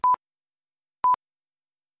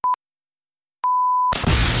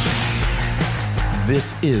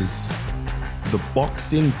This is the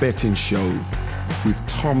Boxing Betting Show with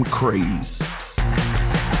Tom Craze.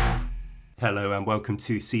 Hello and welcome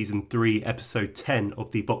to Season 3, Episode 10 of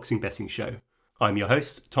the Boxing Betting Show. I'm your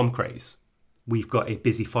host, Tom Craze. We've got a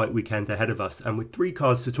busy fight weekend ahead of us, and with 3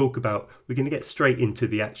 cards to talk about, we're going to get straight into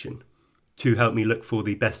the action. To help me look for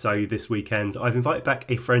the best value this weekend, I've invited back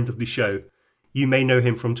a friend of the show. You may know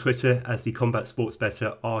him from Twitter as the combat sports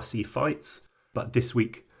bettor RC Fights, but this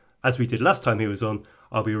week, as we did last time he was on,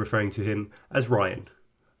 I'll be referring to him as Ryan.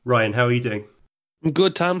 Ryan, how are you doing? I'm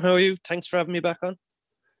good, Tom. How are you? Thanks for having me back on.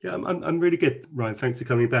 Yeah, I'm really good, Ryan. Thanks for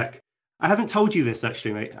coming back. I haven't told you this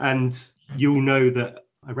actually, mate, and you'll know that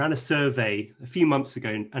I ran a survey a few months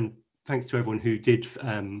ago, and thanks to everyone who did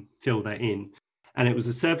fill that in. And it was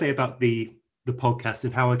a survey about the podcast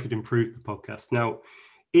and how I could improve the podcast. Now,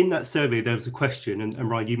 in that survey, there was a question, and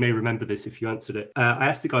Ryan, you may remember this if you answered it. I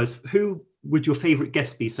asked the guys, who would your favourite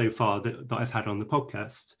guest be so far that I've had on the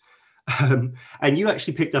podcast? And you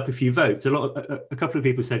actually picked up a few votes. A couple of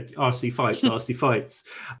people said RC Fights, RC Fights.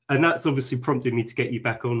 And that's obviously prompted me to get you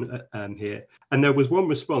back on here. And there was one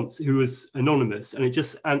response who was anonymous, and it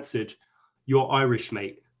just answered, "Your Irish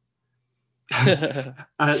mate."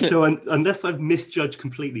 So unless I've misjudged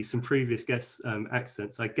completely some previous guests'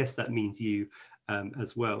 accents, I guess that means you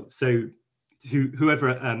as well. So whoever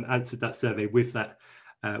answered that survey with that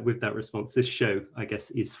response, this show, I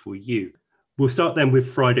guess, is for you. We'll start then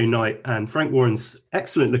with Friday night and Frank Warren's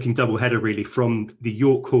excellent looking doubleheader, really, from the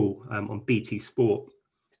York Hall on BT Sport.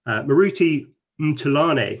 Maruti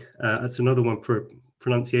Mthalane, that's another one for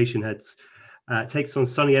pronunciation heads, takes on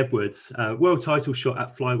Sonny Edwards. World title shot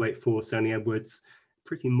at flyweight for Sonny Edwards.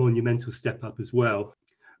 Pretty monumental step up as well.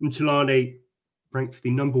 Mthalane ranked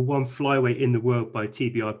the number 1 flyweight in the world by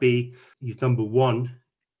TBRB. He's number 1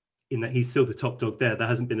 in that he's still the top dog there. There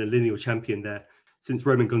hasn't been a lineal champion there since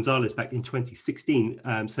Roman Gonzalez back in 2016.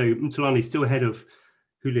 So Mthalane is still ahead of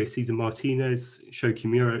Julio Cesar Martinez, Sho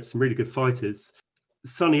Kimura, some really good fighters.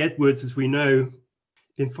 Sonny Edwards, as we know,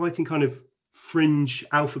 been fighting kind of fringe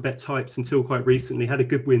alphabet types until quite recently. Had a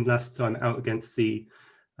good win last time out against the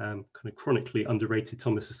kind of chronically underrated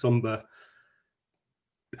Thomas Assomba.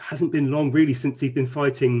 Hasn't been long really since he's been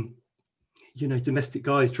fighting, domestic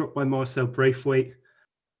guys, dropped by Marcel Braithwaite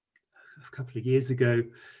a couple of years ago.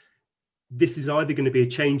 This is either going to be a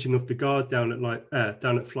changing of the guard down at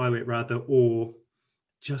flyweight rather, or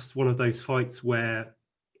just one of those fights where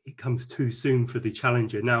it comes too soon for the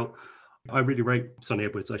challenger. Now, I really rate Sonny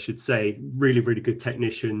Edwards, I should say. Really, really good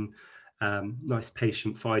technician, nice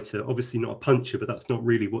patient fighter. Obviously not a puncher, but that's not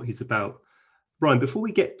really what he's about. Ryan, before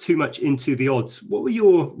we get too much into the odds, what were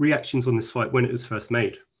your reactions on this fight when it was first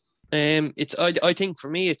made? I think for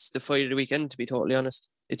me, it's the fight of the weekend, to be totally honest.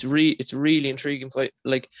 It's a really intriguing fight.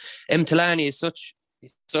 Like, Mthalane is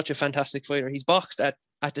such a fantastic fighter. He's boxed at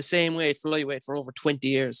the same weight, flyweight, for over 20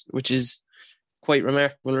 years, which is quite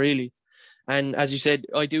remarkable, really. And as you said,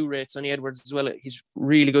 I do rate Sonny Edwards as well. He's a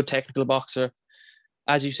really good technical boxer.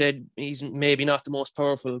 As you said, he's maybe not the most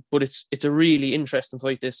powerful, but it's a really interesting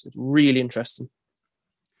fight, this. It's really interesting.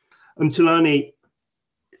 Mthalane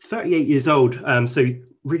is 38 years old, so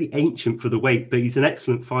really ancient for the weight, but he's an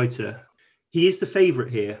excellent fighter. He is the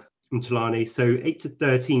favourite here, Mthalane, so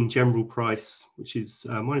 8-13 general price, which is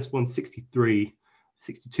minus 163,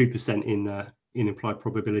 62% in implied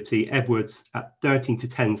probability. Edwards at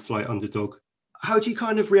 13-10 slight underdog. How do you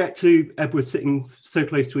kind of react to Edwards sitting so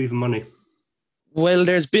close to even money? Well,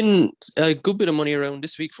 there's been a good bit of money around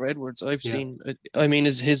this week for Edwards. I've seen. I mean,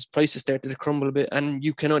 his prices started to crumble a bit, and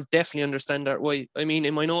you cannot definitely understand that why. I mean,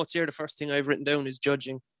 in my notes here, the first thing I've written down is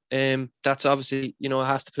judging. That's obviously, it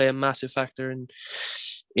has to play a massive factor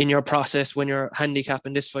in your process when you're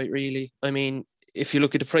handicapping this fight, really. I mean, if you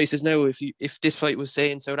look at the prices now, if this fight was,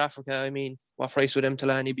 say, in South Africa, I mean, what price would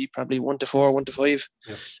Mthalane be? Probably 1-4, 1-5.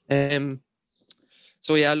 Yeah.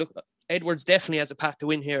 So yeah, look, Edwards definitely has a path to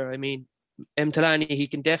win here. I mean, Mthalane, he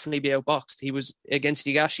can definitely be outboxed. He was against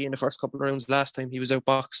Higashi in the first couple of rounds last time. He was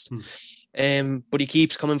outboxed. But he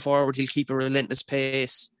keeps coming forward. He'll keep a relentless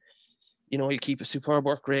pace. He'll keep a superb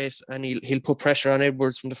work rate, and he'll put pressure on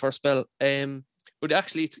Edwards from the first bell. But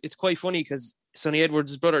actually, it's quite funny because Sonny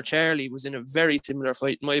Edwards' brother Charlie was in a very similar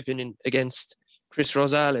fight, in my opinion, against Chris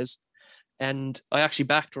Rosales, and I actually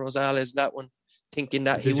backed Rosales that one, thinking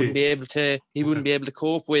that he wouldn't be able to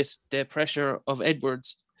cope with the pressure of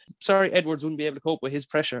Edwards. Sorry, Edwards wouldn't be able to cope with his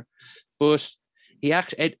pressure, but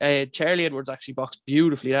Charlie Edwards actually boxed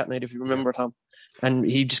beautifully that night, if you remember, Tom. And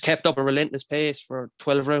he just kept up a relentless pace for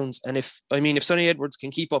 12 rounds. And if Sonny Edwards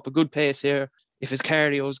can keep up a good pace here, if his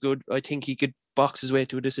cardio is good, I think he could box his way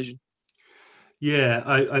to a decision. Yeah,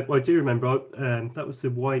 I do remember. That was the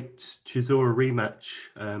White Chisora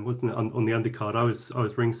rematch, wasn't it? On the undercard, I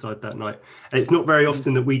was ringside that night, and it's not very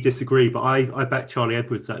often that we disagree. But I backed Charlie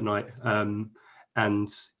Edwards that night, and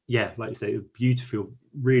yeah, like you say, a beautiful,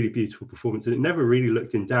 really beautiful performance, and it never really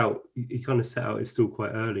looked in doubt. He kind of set out his stall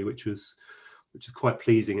quite early, which is quite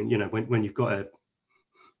pleasing. And you know, when you've got a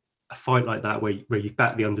fight like that where you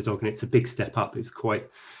back the underdog and it's a big step up, it's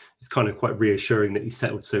kind of quite reassuring that he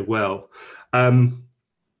settled so well.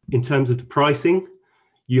 In terms of the pricing,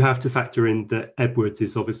 you have to factor in that Edwards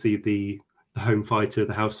is obviously the home fighter,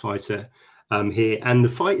 the house fighter here. And the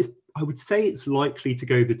fight is, I would say it's likely to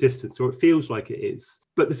go the distance, or it feels like it is.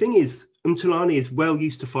 But the thing is, Mthalane is well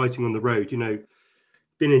used to fighting on the road. You know,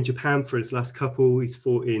 been in Japan for his last couple. He's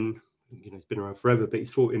fought in, you know, he's been around forever, but he's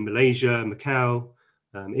fought in Malaysia, Macau,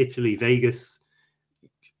 Italy, Vegas.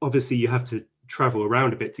 Obviously, you have to travel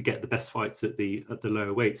around a bit to get the best fights at the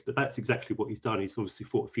lower weights, but that's exactly what he's done. He's obviously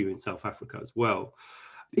fought a few in South Africa as well.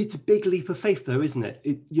 It's a big leap of faith, though, isn't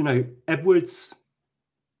it? You know, Edwards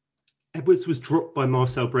was dropped by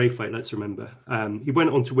Marcel Braithwaite. Let's remember, he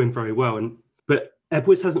went on to win very well, but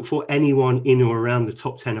Edwards hasn't fought anyone in or around the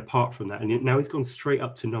top 10 apart from that, and now he's gone straight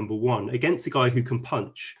up to number one against a guy who can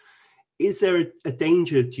punch. Is there a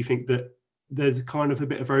danger, do you think, that there's a kind of a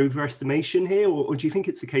bit of overestimation here, or do you think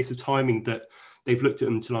it's a case of timing that they've looked at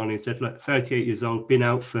Mthalane and said, look, 38 years old, been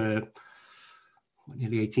out for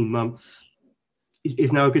nearly 18 months,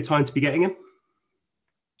 is now a good time to be getting him?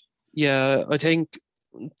 Yeah, I think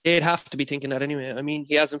they'd have to be thinking that anyway. I mean,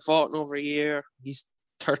 he hasn't fought in over a year. He's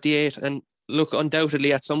 38, and look,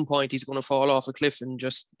 undoubtedly at some point he's going to fall off a cliff and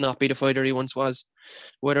just not be the fighter he once was.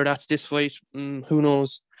 Whether that's this fight, who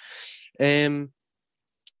knows?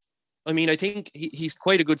 I mean, I think he's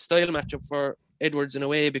quite a good style matchup for Edwards in a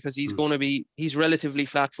way, because he's going to be, he's relatively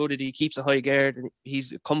flat-footed. He keeps a high guard, and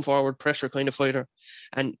he's a come-forward pressure kind of fighter.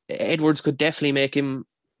 And Edwards could definitely make him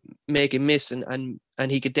miss, and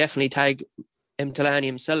he could definitely tag Mthalane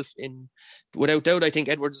himself in. Without doubt, I think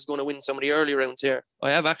Edwards is going to win some of the early rounds here. I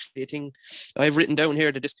have actually, I think I've written down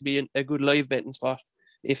here that this could be a good live betting spot.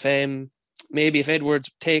 If maybe if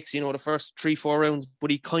Edwards takes, you know, the first 3-4 rounds, but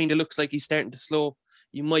he kind of looks like he's starting to slow,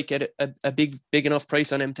 you might get a big enough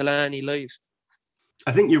price on Mthalane live.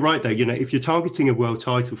 I think you're right, though. You know, if you're targeting a world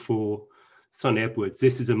title for Sonny Edwards,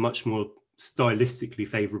 this is a much more stylistically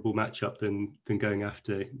favourable matchup than going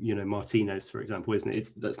after, you know, Martinez, for example, isn't it?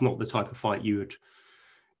 That's not the type of fight you'd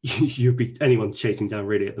be anyone chasing down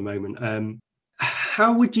really at the moment.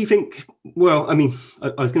 How would you think? Well, I mean, I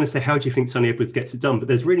was going to say, how do you think Sonny Edwards gets it done? But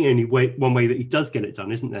there's really only one way that he does get it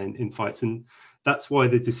done, isn't there, in fights? And that's why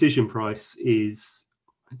the decision price is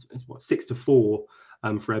what, 6-4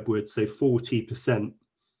 for Edwards, so 40%.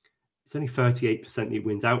 It's only 38% he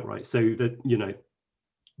wins outright. So that, you know,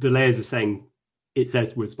 the layers are saying it's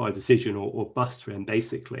Edwards by decision or bust for him,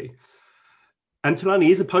 basically. Mthalane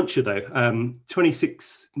is a puncher, though.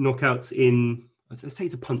 26 knockouts in, I say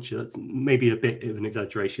he's a puncher, that's maybe a bit of an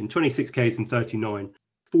exaggeration. 26 Ks and 39,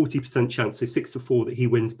 40% chance, so 6-4 that he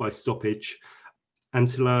wins by stoppage.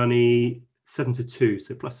 Mthalane 7-2,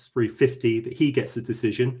 so plus 350 that he gets a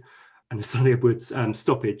decision, and the Sonny Edwards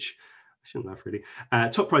stoppage, I shouldn't laugh really.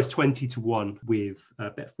 Top price 20-1 with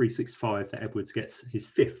Bet365 that Edwards gets his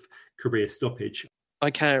 5th career stoppage. I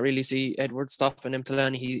can't really see Edwards stopping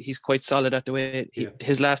Mthalane. He's quite solid at the weight.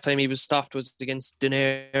 His last time he was stopped was against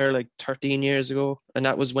Donaire like 13 years ago, and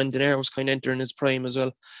that was when Donaire was kind of entering his prime as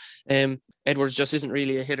well. Edwards just isn't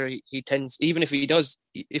really a hitter. He tends, even if he does,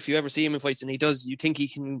 if you ever see him in fights and he does, you think he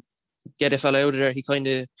can get a fella out of there. He kind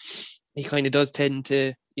of does tend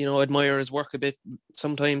to, you know, admire his work a bit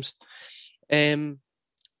sometimes.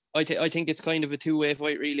 I think it's kind of a two-way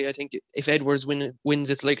fight, really. I think if Edwards wins,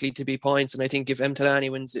 it's likely to be points, and I think if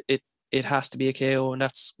Mthalane wins, it has to be a KO, and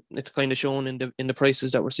it's kind of shown in the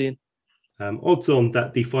prices that we're seeing. Odds on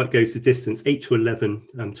that the fight goes to distance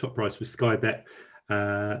 8-11. Top price with Sky Bet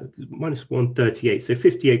minus 138, so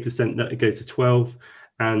 58% that it goes to 12,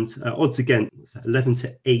 and odds again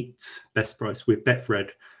 11-8 best price with Betfred,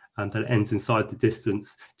 that it ends inside the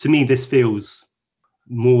distance. To me, this feels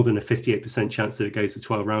more than a 58% chance that it goes to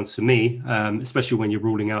 12 rounds for me, especially when you're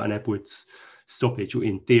ruling out an Edwards stoppage, or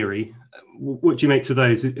in theory. What do you make to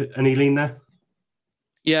those? Any lean there?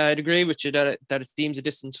 Yeah, I'd agree with you that it seems a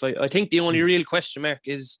distance fight. I think the only real question mark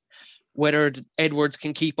is whether Edwards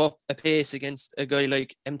can keep up a pace against a guy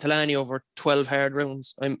like Mthalane over 12 hard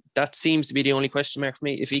rounds. That seems to be the only question mark for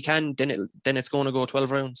me. If he can, then it's going to go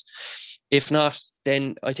 12 rounds. If not,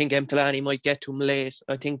 then I think Mthalane might get to him late.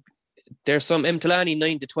 I think there's some Mthalane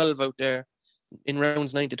 9-12 out there in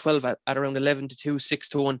rounds 9 to 12 at around 11 to 2, 6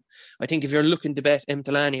 to 1. I think if you're looking to bet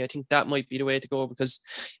Mthalane, I think that might be the way to go, because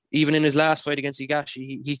even in his last fight against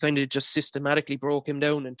Higashi, he kind of just systematically broke him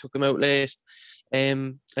down and took him out late.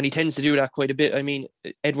 And he tends to do that quite a bit. I mean,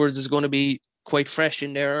 Edwards is going to be quite fresh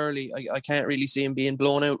in there early. I can't really see him being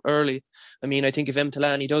blown out early. I mean, I think if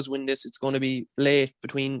Mthalane does win this, it's going to be late,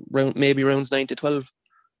 between maybe rounds 9 to 12.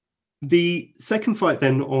 The second fight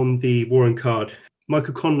then on the Warren card,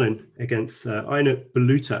 Michael Conlan against Einar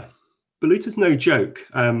Baluta. Baluta's no joke,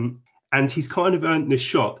 and he's kind of earned this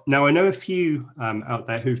shot. Now, I know a few out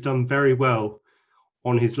there who've done very well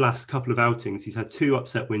on his last couple of outings. He's had 2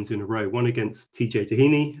 upset wins in a row, one against TJ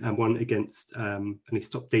Tahini and one against, and he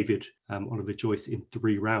stopped David Oliver Joyce in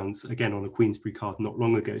 3 rounds, again on a Queensberry card not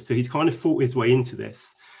long ago. So he's kind of fought his way into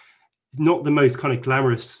this. He's not the most kind of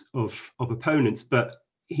glamorous of opponents, but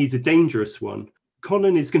he's a dangerous one.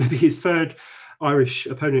 Conlan is going to be his 3rd Irish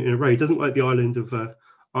opponent in a row. He doesn't like the island of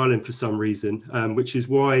Ireland for some reason, which is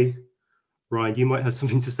why, Ryan, you might have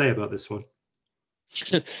something to say about this one.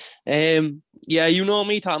 Yeah, you know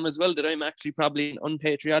me, Tom, as well, that I'm actually probably an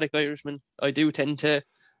unpatriotic Irishman. I do tend to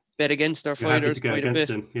bet against our fighters quite a bit.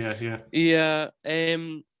 Him. Yeah.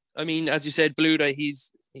 I mean, as you said, Baluta,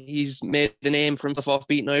 he's made a name for himself off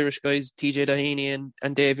beating Irish guys, TJ Tahini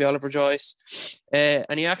and Davey Oliver Joyce.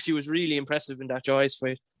 And he actually was really impressive in that Joyce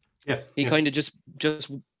fight. He kind of just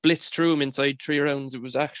blitzed through him inside 3 rounds. It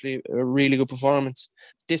was actually a really good performance.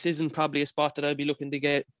 This isn't probably a spot that I'd be looking to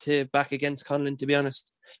get to back against Conlan, to be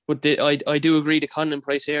honest. But I do agree the Conlan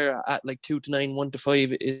price here at like 2 to 9, 1 to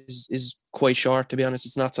 5 is quite short, to be honest.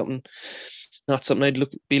 It's not something I'd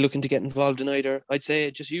be looking to get involved in either. I'd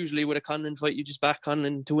say just usually with a Conlan fight, you just back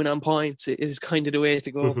Conlan to win on points. It is kind of the way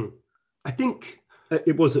to go. Mm-hmm. I think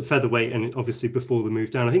it was at featherweight, and obviously before the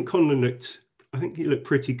move down, I think he looked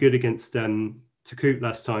pretty good against Takut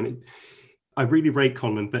last time. I really rate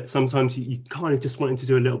Conlan, but sometimes you kind of just want him to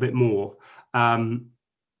do a little bit more. I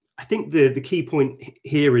think the key point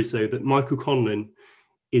here is, though, that Michael Conlan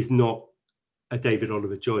is not a David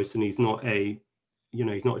Oliver Joyce, and he's not a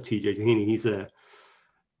TJ Tahini. He's a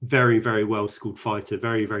very, very well-schooled fighter,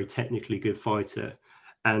 very, very technically good fighter.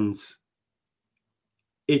 And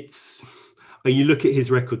you look at his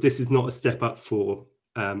record, this is not a step up for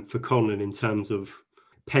Conlan in terms of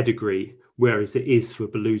pedigree, whereas it is for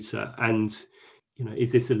Baluta. And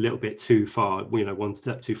is this a little bit too far? One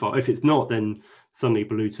step too far. If it's not, then suddenly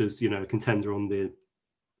Baluta's a contender on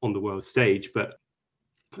the world stage. But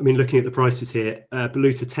I mean, looking at the prices here,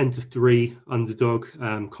 Baluta 10 to 3 underdog,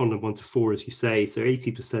 Conlan 1 to 4, as you say, so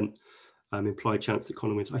 80% implied chance that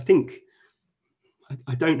Conlan wins. I think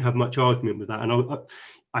I don't have much argument with that, and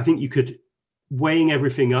I think you could. Weighing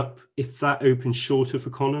everything up, if that opens shorter for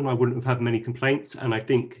Conlan, I wouldn't have had many complaints. And I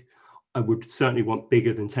think I would certainly want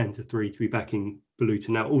bigger than 10 to 3 to be backing Baluta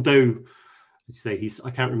now. Although, as you say, I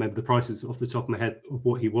can't remember the prices off the top of my head of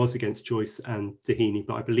what he was against Joyce and Tahini,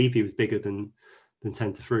 but I believe he was bigger than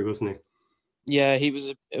 10 to 3, wasn't he? Yeah, he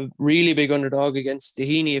was a really big underdog against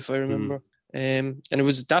Tahini, if I remember. And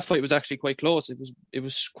that fight was actually quite close. It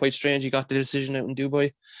was quite strange. He got the decision out in Dubai.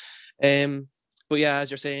 But yeah, as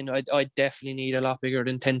you're saying, I definitely need a lot bigger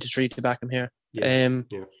than 10 to 3 to back him here.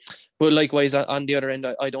 But likewise, on the other end,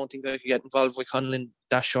 I don't think I could get involved with Conlan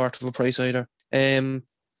that short of a price either. Baluta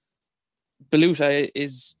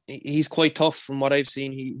he's quite tough from what I've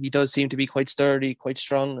seen. He does seem to be quite sturdy, quite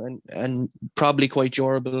strong, and probably quite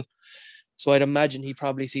durable. So I'd imagine he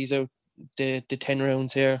probably sees out the 10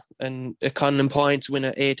 rounds here. And a Conlan points win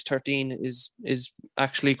at 8 to 13 is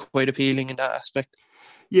actually quite appealing in that aspect.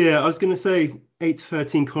 Yeah, I was going to say 8 to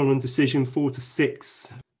 13 Conlan decision, 4 to 6.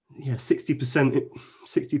 Yeah,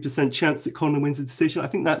 60% chance that Conlan wins a decision. I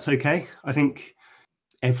think that's okay. I think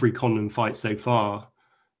every Conlan fight so far,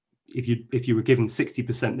 if you were given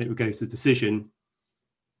 60% that it would go to decision,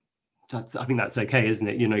 I think that's okay, isn't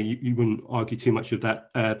it? You wouldn't argue too much with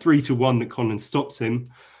that. 3 to 1 that Conlan stops him.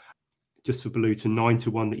 Just for Baluta, 9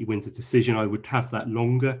 to 1 that he wins a decision. I would have that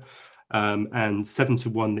longer. And 7 to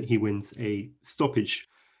 1 that he wins a stoppage.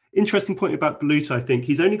 Interesting point about Baluta, I think.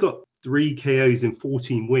 He's only got 3 KOs in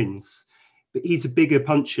 14 wins, but he's a bigger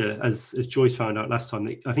puncher, as Joyce found out last time.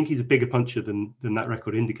 I think he's a bigger puncher than that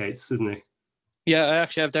record indicates, isn't he? Yeah, I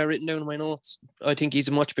actually have that written down in my notes. I think he's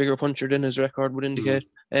a much bigger puncher than his record would indicate.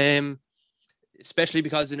 Especially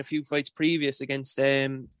because in a few fights previous against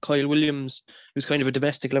Kyle Williams, who's kind of a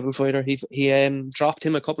domestic level fighter, he dropped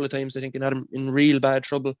him a couple of times, I think, and had him in real bad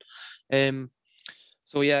trouble.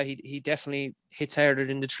 So yeah, he definitely hits harder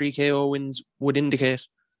than the 3 KO wins would indicate.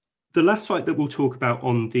 The last fight that we'll talk about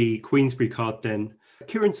on the Queensberry card then,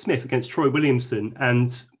 Kieran Smith against Troy Williamson.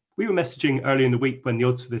 And we were messaging early in the week when the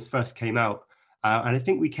odds for this first came out. And I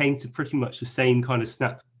think we came to pretty much the same kind of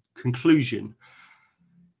snap conclusion.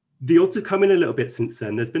 The odds have come in a little bit since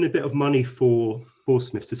then. There's been a bit of money for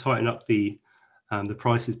Smith to tighten up the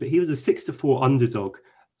prices, but he was a 6-4 underdog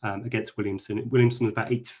against Williamson. Williamson was about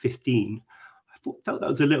 8-15. I felt that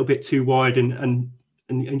was a little bit too wide, and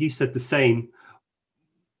you said the same.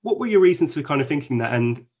 What were your reasons for kind of thinking that?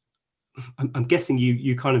 And I'm guessing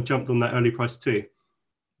you kind of jumped on that early price too.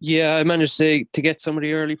 Yeah, I managed to get some of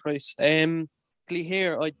the early price.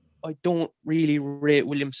 Here, I don't really rate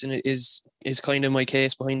Williamson is kind of my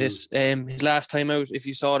case behind this. His last time out, if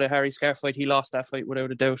you saw the Harry Scarf fight, he lost that fight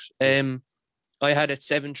without a doubt. I had it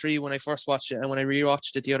 7-3 when I first watched it, and when I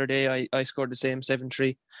rewatched it the other day, I scored the same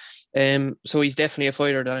 7-3. So he's definitely a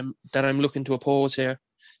fighter that I'm looking to oppose here.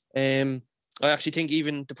 I actually think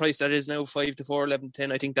even the price that is now 5-4,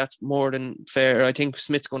 11-10, I think that's more than fair. I think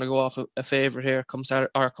Smith's going to go off a favourite here come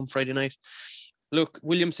Friday night. Look,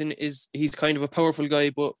 Williamson he's kind of a powerful guy,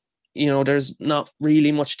 but there's not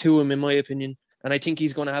really much to him in my opinion. And I think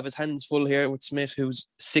he's going to have his hands full here with Smith, who's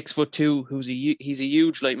 6'2", he's a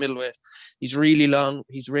huge light middleweight. He's really long,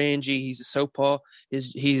 he's rangy, he's a southpaw.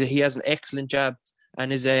 He has an excellent jab,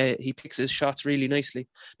 and he picks his shots really nicely.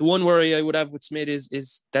 The one worry I would have with Smith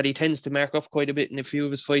is that he tends to mark up quite a bit in a few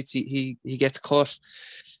of his fights. He gets cut.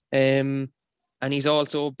 And he's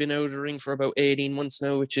also been out of the ring for about 18 months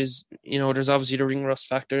now, which is, there's obviously the ring rust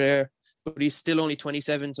factor there. But he's still only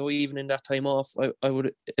 27, so even in that time off, I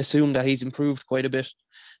would assume that he's improved quite a bit.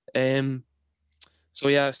 So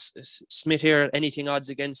yeah, Smith here, anything odds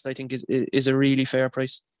against, I think is a really fair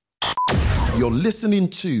price. You're listening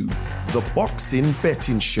to the Boxing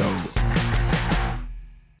Betting Show.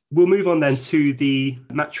 We'll move on then to the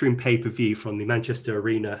Matchroom pay-per-view from the Manchester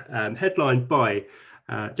Arena, headlined by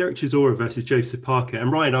Derek Chisora versus Joseph-Parker.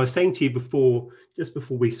 And Ryan, I was saying to you just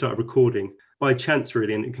before we started recording, by chance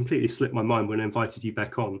really, and it completely slipped my mind when I invited you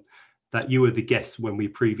back on, that you were the guest when we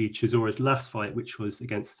previewed Chisora's last fight, which was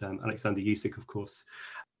against Alexander Usyk, of course.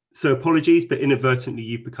 So apologies, but inadvertently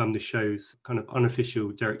you've become the show's kind of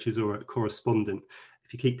unofficial Derek Chisora correspondent.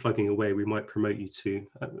 If you keep plugging away, we might promote you to,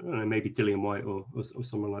 I don't know, maybe Dillian Whyte or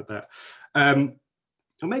someone like that.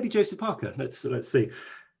 Or maybe Joseph-Parker. Let's see.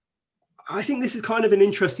 I think this is kind of an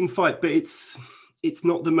interesting fight, but it's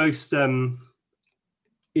not the most...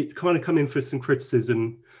 it's kind of come in for some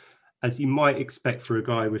criticism, as you might expect for a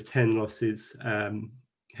guy with 10 losses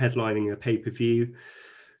headlining a pay-per-view.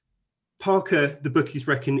 Parker, the bookies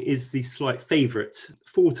reckon, is the slight favourite,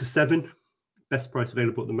 4-7, best price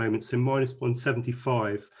available at the moment, so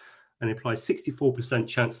 -175, and implies 64%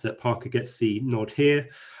 chance that Parker gets the nod here.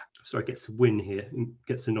 Sorry, gets a win here.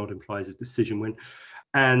 Gets a nod implies a decision win.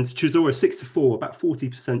 And Chisora 6-4, about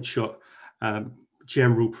 40% shot.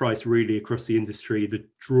 General price really across the industry. The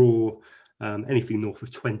draw, anything north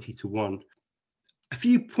of 20-1. A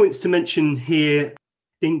few points to mention here.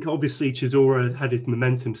 I think obviously Chisora had his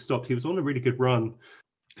momentum stopped. He was on a really good run,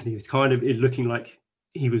 and he was kind of looking like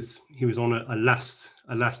he was on a last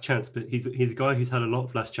chance. But he's a guy who's had a lot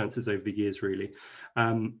of last chances over the years, really.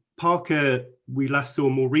 Parker, we last saw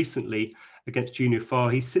more recently against Junior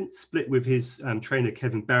Farr. He's since split with his trainer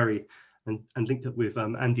Kevin Barry and linked up with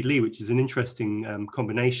Andy Lee, which is an interesting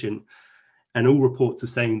combination. And all reports are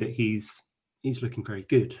saying that he's looking very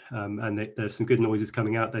good. And there's some good noises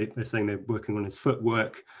coming out. They're saying they're working on his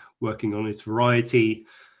footwork, working on his variety,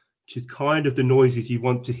 which is kind of the noises you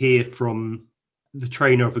want to hear from the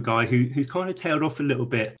trainer of a guy who's kind of tailed off a little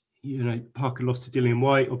bit. Parker lost to Dillian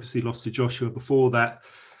Whyte, obviously lost to Joshua before that.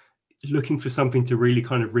 Looking for something to really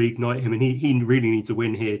kind of reignite him. And he really needs a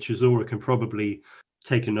win here. Chisora can probably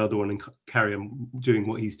take another one and carry on doing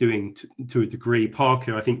what he's doing to a degree.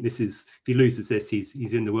 Parker, I think if he loses this, he's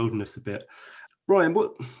in the wilderness a bit. Ryan,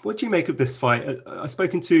 what do you make of this fight? I've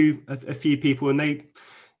spoken to a few people and they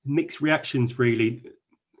mixed reactions really.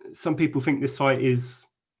 Some people think this fight is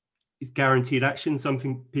guaranteed action.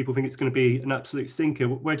 Some people think it's going to be an absolute stinker.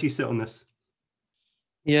 Where do you sit on this?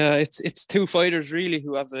 Yeah, it's two fighters really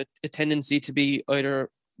who have a tendency to be either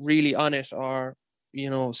really on it or,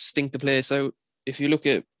 stink the place out. If you look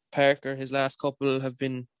at Parker, his last couple have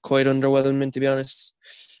been quite underwhelming, to be honest.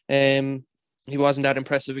 He wasn't that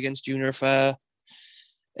impressive against Junior Farr.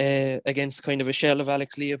 Against kind of a shell of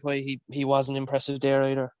Alex Leopold, he wasn't impressive there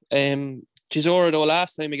either. Chisora, though,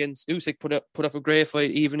 last time against Usyk put up a great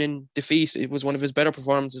fight, even in defeat. It was one of his better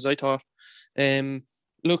performances, I thought.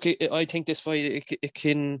 Look, I think this fight, it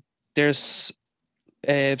can... There's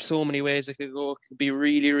so many ways it could go. It could be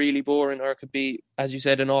really, really boring, or it could be, as you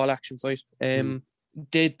said, an all-action fight. When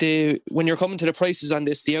you're coming to the prices on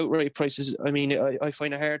this, the outright prices, I mean, I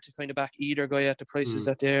find it hard to kind of back either guy at the prices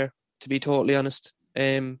that they're, to be totally honest.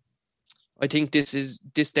 I I think this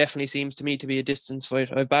definitely seems to me to be a distance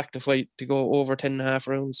fight. I've backed the fight to go over 10.5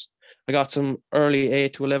 rounds. I got some early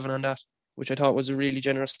 8 to 11 on that, which I thought was a really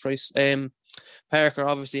generous price. Parker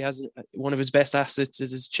obviously has one of his best assets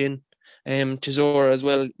is his chin. Chisora as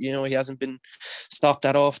well, he hasn't been stopped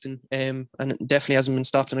that often, and definitely hasn't been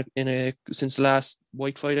stopped since the last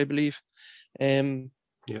White fight, I believe. And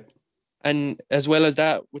as well as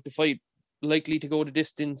that, with the fight likely to go the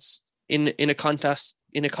distance in a contest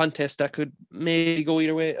that could maybe go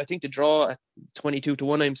either way. I think the draw at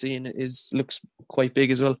 22-1 I'm seeing looks quite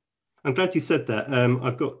big as well. I'm glad you said that.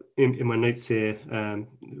 I've got in my notes here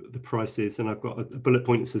the prices, and I've got a bullet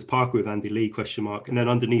point that says Parker with Andy Lee ? And then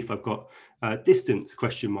underneath I've got distance ?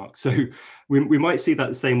 So we might see that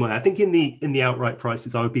the same way. I think in the outright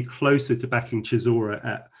prices I would be closer to backing Chisora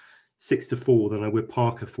at 6-4 than I would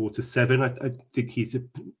Parker 4-7. I think he's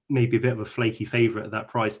maybe a bit of a flaky favourite at that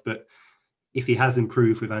price, but if he has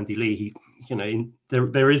improved with Andy Lee,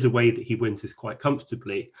 there is a way that he wins this quite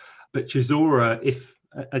comfortably. But Chisora, if,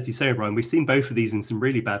 as you say, Brian, we've seen both of these in some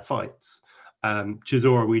really bad fights.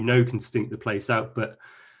 Chisora, we know, can stink the place out, but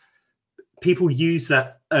people use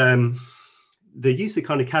that. They use the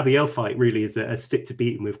kind of Cabiel fight really as a stick to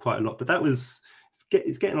beat him with quite a lot. But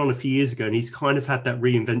it's getting on a few years ago, and he's kind of had that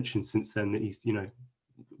reinvention since then that he's,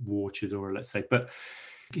 war Chisora, let's say. But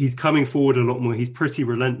he's coming forward a lot more. He's pretty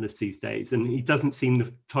relentless these days, and he doesn't seem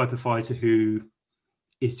the type of fighter who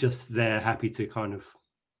is just there happy to kind of,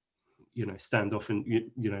 stand off and,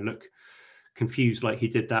 look confused like he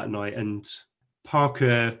did that night. And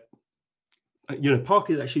Parker,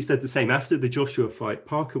 Parker actually said the same after the Joshua fight.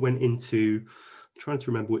 Parker went into, I'm trying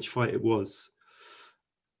to remember which fight it was.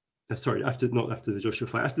 Not after the Joshua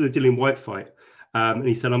fight, after the Dillian White fight. And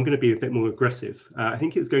he said, I'm going to be a bit more aggressive. I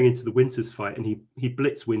think it was going into the Winters fight, and he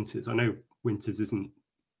blitzed Winters. I know Winters isn't,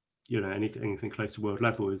 anything close to world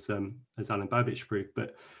level as Alan Babic proved,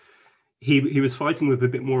 but he was fighting with a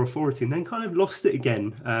bit more authority, and then kind of lost it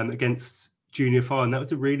again against Junior Farr, and that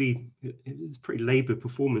was it was a pretty laboured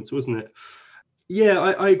performance, wasn't it? Yeah,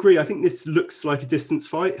 I agree. I think this looks like a distance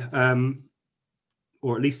fight,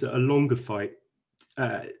 or at least a longer fight.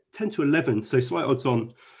 10-11, so slight odds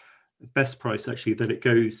on. Best price actually that it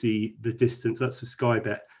goes the distance. That's for Sky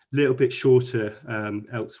Bet. A little bit shorter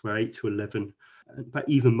elsewhere, 8-11, but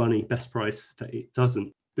even money best price that it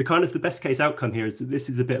doesn't. The best case outcome here is that this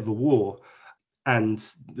is a bit of a war, and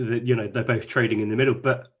they're both trading in the middle.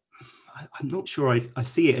 But I'm not sure I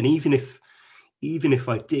see it. And even if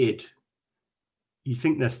I did, you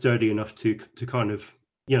think they're sturdy enough to kind of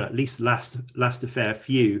at least last a fair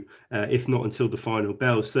few, if not until the final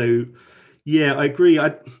bell. So yeah, I agree.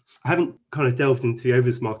 I haven't kind of delved into the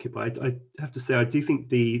overs market, but I have to say I do think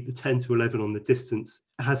the 10-11 on the distance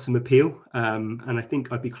has some appeal, and I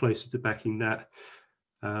think I'd be closer to backing that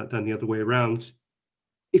than the other way around.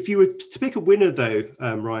 If you were to pick a winner, though,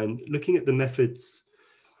 Ryan, looking at the methods,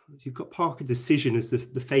 you've got Parker decision as the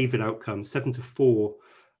favoured outcome, 7-4,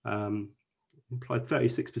 implied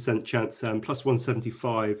 36% chance, plus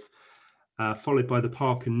 175. Followed by the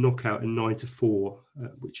Parker knockout in 9-4,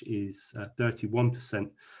 which is 31%.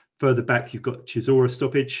 Further back, you've got Chisora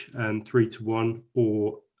stoppage, 3-1,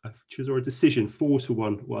 or Chisora decision,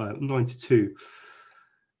 4-1, 9-2.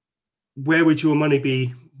 Where would your money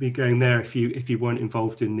be going there if you weren't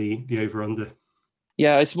involved in the over under?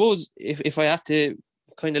 Yeah, I suppose if I had to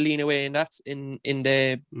kind of lean away, and that's in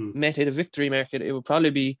the method of victory market, it would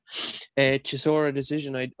probably be Chisora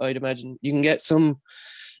decision. I'd imagine you can get some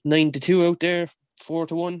 9-2 out there,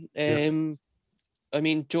 4-1. Yeah. I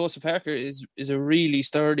mean, Joseph Parker is a really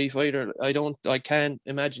sturdy fighter. I can't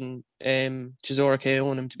imagine Chisora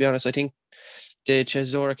KOing him, to be honest. I think the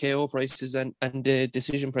Chisora KO prices and the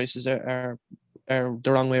decision prices are the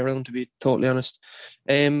wrong way around, to be totally honest.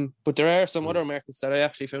 But there are some other markets that I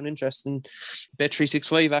actually found interesting.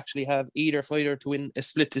 Bet365 actually have either fighter to win a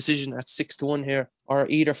split decision at 6-1 here, or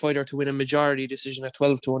either fighter to win a majority decision at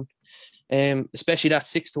 12-1. Especially that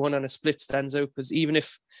 6-1 on a split stands out, because even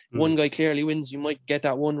if one guy clearly wins, you might get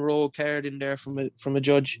that one rogue card in there from a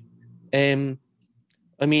judge.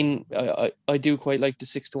 I mean, I do quite like the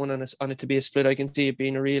 6-1 on it to be a split. I can see it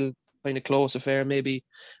being a real kind of close affair. Maybe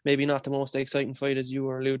not the most exciting fight, as you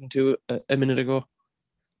were alluding to a minute ago.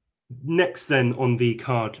 Next, then on the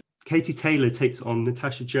card, Katie Taylor takes on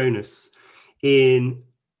Natasha Jonas in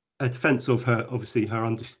a defense of her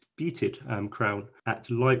undisputed crown at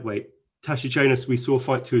lightweight. Tasha Jonas, we saw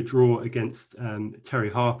fight to a draw against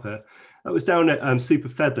Terry Harper. That was down at Super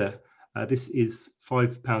Feather. This is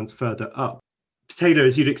 £5 further up. Taylor,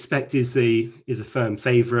 as you'd expect, is a firm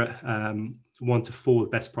favourite. 1-4, the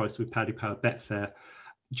best price with Paddy Power Betfair.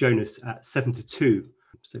 Jonas at 7-2.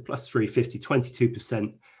 So plus 350,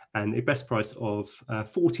 22%, and a best price of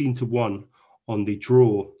 14-1 on the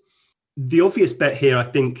draw. The obvious bet here, I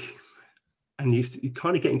think, and you're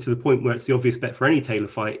kind of getting to the point where it's the obvious bet for any Taylor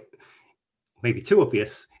fight, maybe too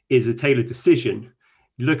obvious, is a Taylor decision.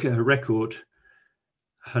 You look at her record,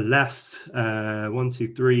 her last 4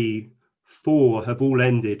 have all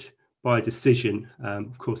ended by decision.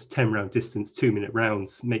 Of course, 10-round distance, 2-minute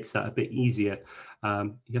rounds makes that a bit easier.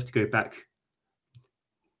 You have to go back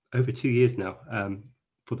over 2 years now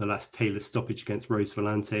for the last Taylor stoppage against Rose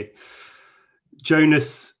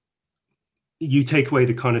Mthalane-Edwards. You take away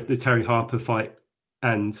the kind of the Terry Harper fight,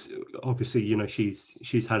 and obviously, you know, she's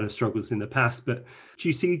had her struggles in the past, but do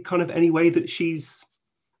you see kind of any way that she's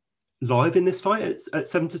live in this fight at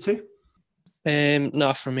 7-2?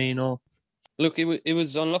 Not for me, no. Look, it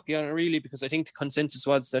was unlucky on it really, because I think the consensus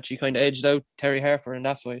was that she kind of edged out Terry Harper in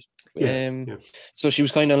that fight. So she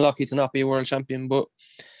was kind of unlucky to not be a world champion, but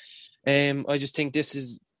I just think this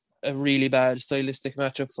is a really bad stylistic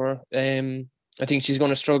matchup for her. I think she's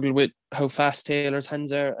going to struggle with how fast Taylor's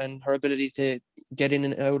hands are and her ability to get in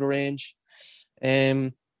and out of range.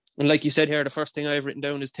 And like you said here, the first thing I've written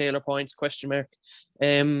down is Taylor points ?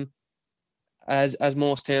 As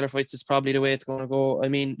most Taylor fights, it's probably the way it's going to go. I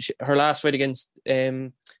mean, her last fight against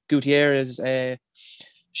Gutierrez,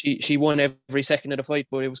 she won every second of the fight,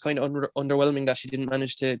 but it was kind of underwhelming that she didn't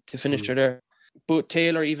manage to finish her there. But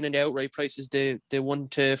Taylor, even in the outright prices, the 1-4,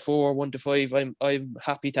 1-5, I'm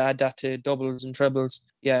happy to add that to doubles and trebles.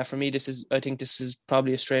 Yeah, for me, I think this is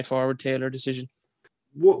probably a straightforward Taylor decision.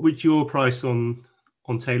 What would your price on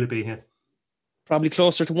Taylor be here? Probably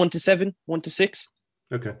closer to 1-7, 1-6.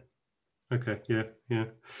 Okay, yeah.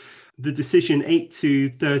 The decision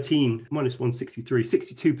 8-13, minus 163,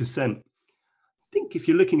 62%. I think if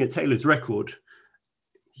you're looking at Taylor's record,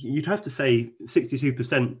 you'd have to say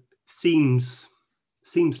 62% seems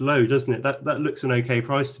low, doesn't it? That looks an okay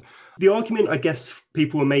price. The argument, I guess,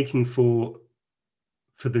 people are making for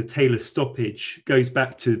the Taylor stoppage goes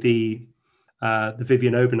back to the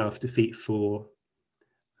Vivian Obanov defeat for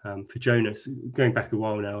Jonas, going back a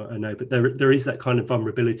while now, I know, but there is that kind of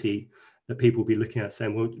vulnerability that people will be looking at,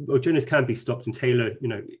 saying, well, Jonas can be stopped, and Taylor, you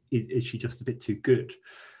know, is she just a bit too good?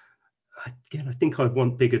 Again, I think I'd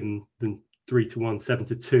want bigger than 3-1,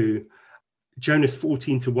 7-2. Jonas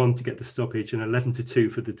 14-1 to get the stoppage, and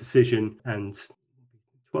 11-2 for the decision, and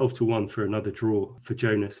 12-1 for another draw for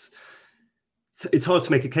Jonas. So it's hard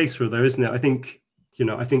to make a case for her, though, isn't it? I think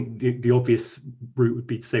the obvious route would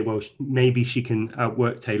be to say, well, maybe she can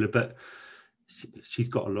outwork Taylor, but she's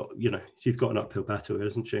got a lot, you know, she's got an uphill battle,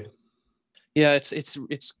 hasn't she? Yeah,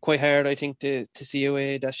 it's quite hard, I think, to see a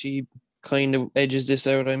way that she kind of edges this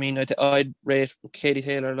out. I mean, I'd rate Katie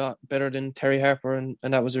Taylor a lot better than Terry Harper, and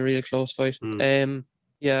that was a real close fight.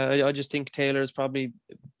 Yeah, I just think Taylor is probably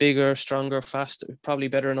bigger, stronger, faster, probably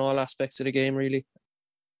better in all aspects of the game, really.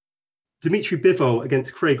 Dimitri Bivol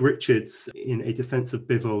against Craig Richards in a defense of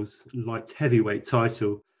Bivol's light heavyweight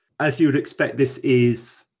title. As you would expect, this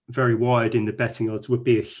is very wide in the betting odds. Would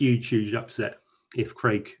be a huge upset if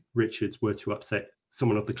Craig Richards were to upset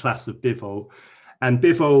someone of the class of Bivol. And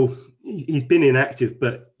Bivol, he's been inactive,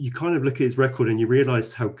 but you kind of look at his record and you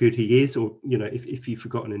realise how good he is, or, you know, if you've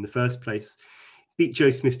forgotten in the first place. Beat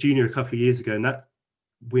Joe Smith Jr. a couple of years ago, and that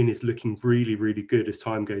win is looking really good as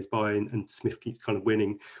time goes by, and Smith keeps kind of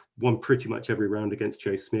winning. Won pretty much every round against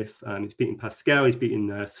Joe Smith. He's beaten Pascal, he's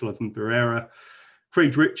beaten Sullivan Barrera.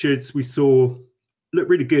 Craig Richards, we saw look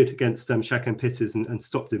really good against Shakan Pitters and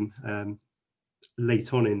stopped him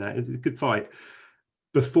late on in that. It was a good fight.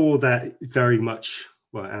 Before that, very much,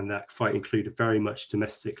 well, and that fight included very much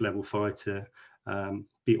domestic level fighter.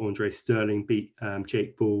 Beat Andre Sterling, beat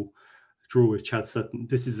Jake Bull, draw with Chad Sutton.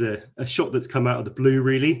 This is a shot that's come out of the blue,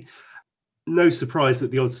 really. No surprise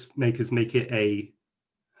that the odds makers make it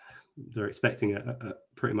they're expecting a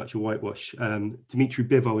pretty much a whitewash. Dimitri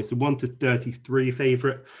Bivol is the 1-33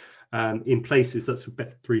 favourite. In places, that's for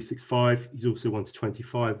Bet365. He's also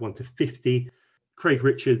 1-25, 1-50. Craig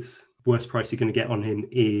Richards, worst price you're going to get on him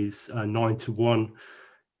is 9-1.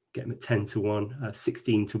 Get him at 10-1,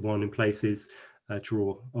 16-1 in places.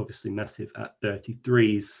 Draw, obviously massive at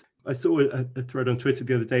 33s. I saw a thread on Twitter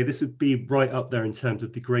the other day. This would be right up there in terms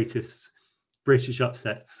of the greatest British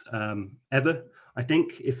upsets ever. I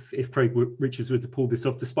think if Craig Richards were to pull this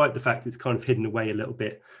off, despite the fact it's kind of hidden away a little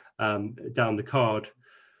bit down the card.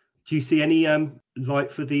 Do you see any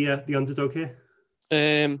light for the underdog here?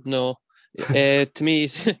 No. To me,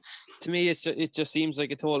 it just seems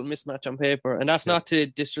like a total mismatch on paper, and that's not to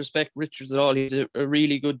disrespect Richards at all. He's a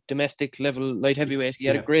really good domestic level light heavyweight. He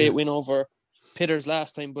had a great win over Pitters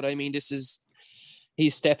last time, but I mean,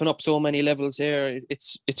 he's stepping up so many levels here.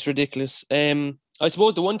 It's ridiculous. I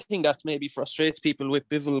suppose the one thing that maybe frustrates people with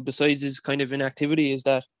Bivol, besides his kind of inactivity, is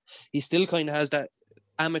that he still kind of has that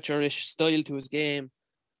amateurish style to his game.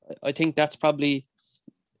 I think that's probably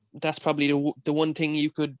the one thing you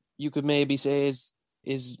could maybe say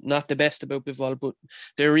is not the best about Bivol, but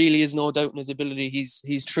there really is no doubt in his ability.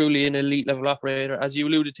 He's truly an elite level operator. As you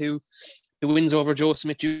alluded to, the wins over Joe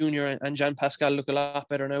Smith Jr. and Jean Pascal look a lot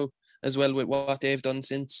better now as well with what they've done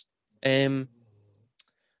since.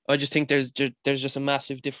 I just think there's just a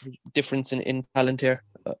massive difference in talent here,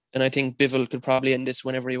 and I think Bivol could probably end this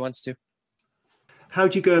whenever he wants to. How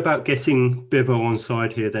do you go about getting Bivol on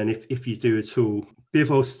side here then, if you do at all?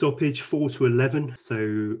 Bivol stoppage 4-11,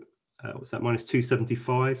 so what's that, minus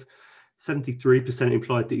 275. 73%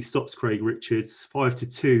 implied that he stops Craig Richards.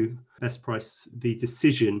 5-2, best price, the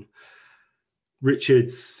decision.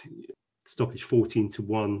 Richards stoppage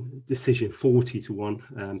 14-1, decision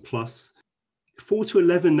 40-1 plus.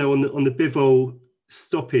 4-11 though on the Bivol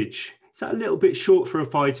stoppage. Is that a little bit short for a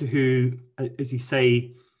fighter who, as you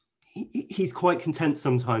say, he's quite content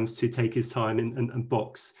sometimes to take his time and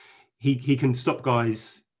box. He can stop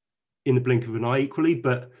guys in the blink of an eye equally,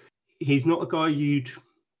 but he's not a guy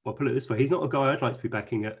I'll put it this way, he's not a guy I'd like to be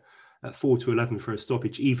backing at 4-11 for a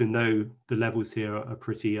stoppage, even though the levels here are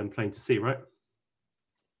pretty plain to see, right?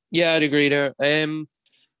 Yeah, I'd agree there.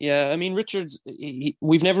 Yeah, I mean, Richards,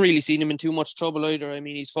 we've never really seen him in too much trouble either. I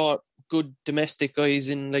mean, he's fought good domestic guys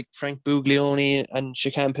in like Frank Buglioni and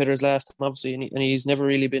Shakan Pitters last time, obviously, and he's never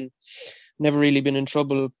really been in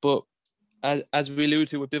trouble. But as we allude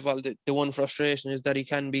to with Bivol, the one frustration is that he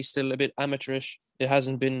can be still a bit amateurish. It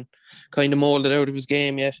hasn't been kind of molded out of his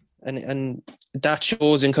game yet, and that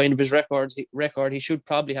shows in kind of his record. He should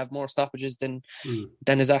probably have more stoppages than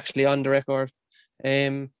is actually on the record.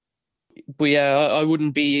 But yeah, I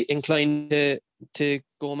wouldn't be inclined to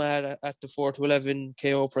go mad at the 4-11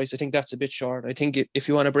 KO price. I think that's a bit short. I think if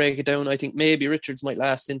you want to break it down, I think maybe Richards might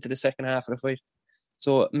last into the second half of the fight.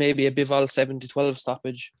 So maybe a Bivol 7-12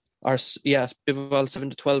 stoppage, or yes, Bivol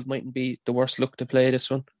 7-12 mightn't be the worst look to play this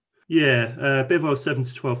one. Yeah, Bivol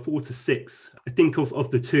 7-12, 4-6. I think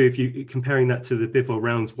of the two, if you're comparing that to the Bivol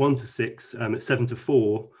rounds 1-6 at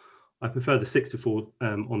 7-4, I prefer the 6-4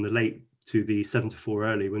 on the late to the 7-4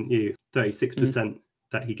 early, wouldn't you? 36%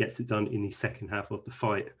 that he gets it done in the second half of the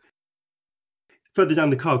fight. Further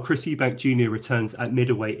down the card, Chris Eubank Jr. returns at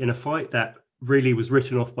middleweight in a fight that really was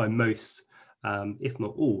written off by most, if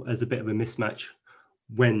not all, as a bit of a mismatch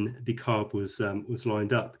when the card was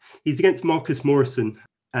lined up. He's against Marcus Morrison,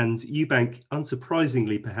 and Eubank,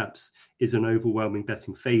 unsurprisingly perhaps, is an overwhelming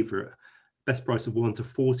betting favourite. Best price of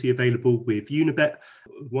 1-40 available with Unibet,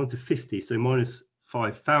 1-50, so minus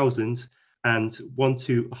 5,000, and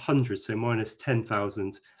 1-100, so minus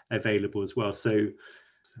 10,000 available as well. So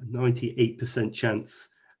 98% chance,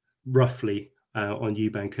 roughly, on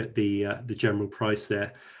Eubank at the general price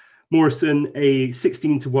there. Morrison, a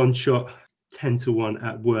 16-1 shot, 10-1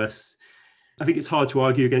 at worst. I think it's hard to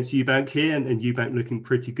argue against Eubank here, and Eubank looking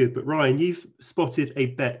pretty good. But Ryan, you've spotted a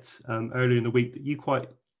bet earlier in the week that you quite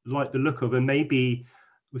like the look of, and maybe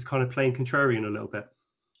was kind of playing contrarian a little bit.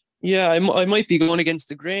 Yeah, I might be going against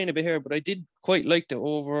the grain a bit here, but I did quite like the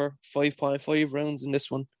over 5.5 rounds in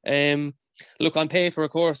this one. Look, on paper,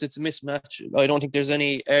 of course, it's a mismatch. I don't think there's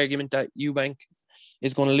any argument that Eubank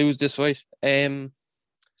is going to lose this fight.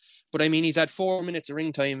 But I mean, he's had 4 minutes of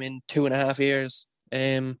ring time in 2.5 years.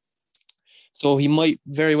 So he might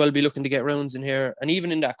very well be looking to get rounds in here. And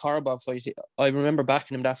even in that Karbov fight, I remember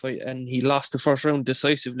backing him that fight, and he lost the first round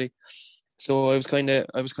decisively. So I was kind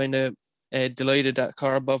of delighted that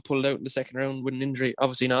Karbov pulled out in the second round with an injury.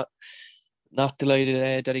 Obviously not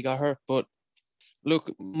delighted that he got hurt. But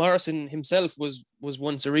look, Morrison himself was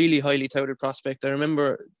once a really highly touted prospect. I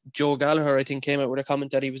remember Joe Gallagher, I think, came out with a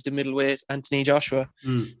comment that he was the middleweight Anthony Joshua,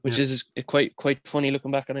 which is quite funny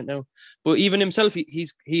looking back on it now. But even himself,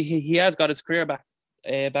 he has got his career back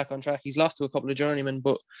on track. He's lost to a couple of journeymen,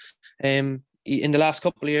 but in the last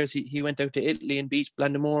couple of years, he went out to Italy and beat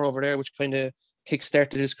Blandamore over there, which kind of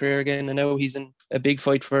kick-started his career again. And now he's in a big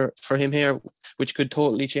fight for him here, which could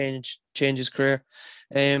totally change his career.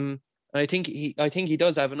 I think he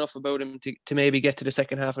does have enough about him to maybe get to the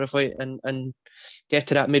second half of the fight and get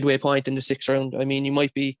to that midway point in the 6th round. I mean, you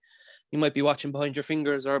might be watching behind your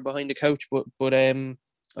fingers or behind the couch, but I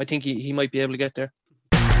think he might be able to get there.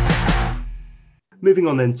 Moving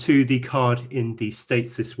on then to the card in the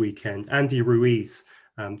States this weekend. Andy Ruiz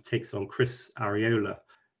takes on Ruiz-Arreola.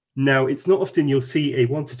 Now, it's not often you'll see a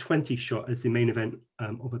 1-20 shot as the main event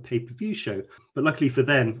of a pay-per-view show, but luckily for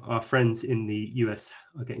them, our friends in the US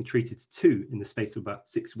are getting treated to 2 in the space of about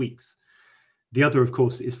 6 weeks. The other, of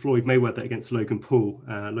course, is Floyd Mayweather against Logan Paul.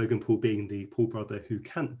 Logan Paul being the Paul brother who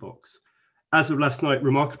can't box. As of last night,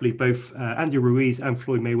 remarkably, both Andy Ruiz and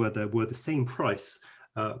Floyd Mayweather were the same price,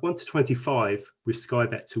 1-25, with Sky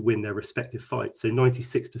Bet to win their respective fights, so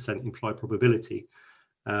 96% implied probability.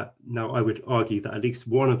 Now, I would argue that at least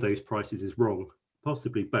one of those prices is wrong,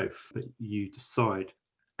 possibly both, but you decide.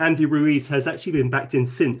 Andy Ruiz has actually been backed in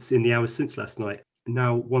since, in the hours since last night,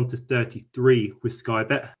 now 1-33 with Sky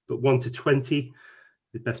Bet, but 1-20,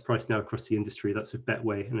 the best price now across the industry. That's with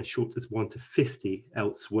Betway, and as short as 1-50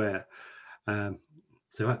 elsewhere.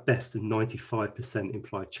 So at best, a 95%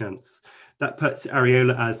 implied chance. That puts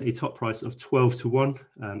Arreola as a top price of 12-1,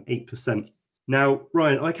 8%. Now,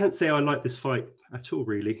 Ryan, I can't say I like this fight at all,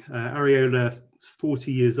 really. Arreola,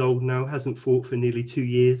 40 years old now, hasn't fought for nearly 2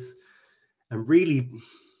 years, and really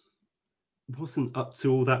wasn't up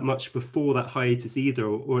to all that much before that hiatus either,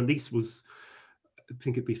 or at least was, I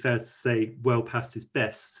think it'd be fair to say, well past his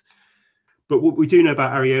best. But what we do know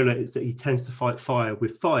about Arreola is that he tends to fight fire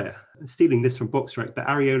with fire. Stealing this from BoxRec, but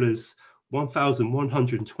Arreola's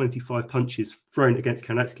 1,125 punches thrown against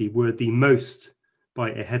Kownacki were the most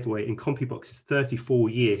by a heavyweight in CompuBox's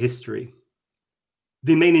 34-year history.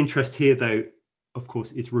 The main interest here, though, of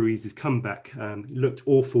course, is Ruiz's comeback. He looked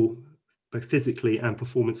awful, both physically and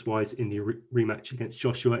performance-wise, in the rematch against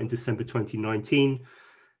Joshua in December 2019.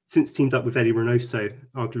 Since teamed up with Eddie Reynoso,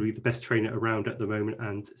 arguably the best trainer around at the moment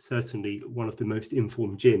and certainly one of the most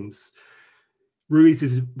informed gyms. Ruiz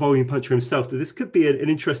is a volume puncher himself, so this could be an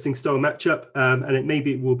interesting style matchup, and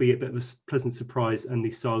maybe it will be a bit of a pleasant surprise and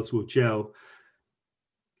the styles will gel.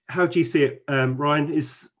 How do you see it, Ryan?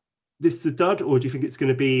 Is this the dud, or do you think it's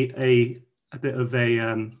going to be a bit of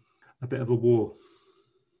a war?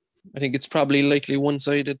 I think it's probably likely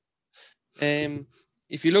one-sided.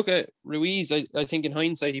 If you look at Ruiz, I think in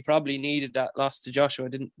hindsight, he probably needed that loss to Joshua,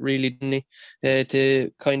 didn't he,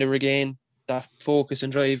 to kind of regain that focus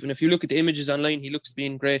and drive. And if you look at the images online, he looks to be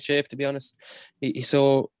in great shape, to be honest.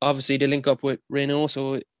 So obviously the link up with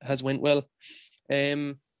Reynoso has went well.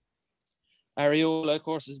 Arreola, of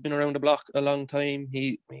course, has been around the block a long time.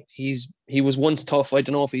 He was once tough. I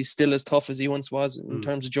don't know if he's still as tough as he once was in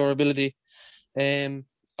terms of durability.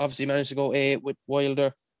 Obviously managed to go 8 with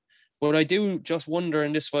Wilder. But I do just wonder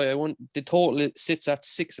in this fight, the total sits at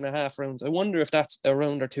 6.5 rounds. I wonder if that's a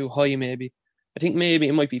round or two high, maybe. I think maybe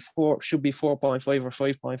it might be 4.5 or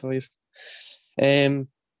 5.5.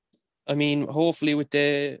 I mean, hopefully with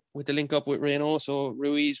the link up with Reynoso,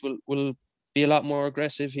 Ruiz will be a lot more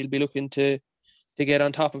aggressive. He'll be looking to get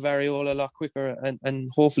on top of Arreola a lot quicker and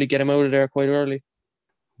hopefully get him out of there quite early.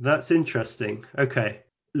 That's interesting. Okay.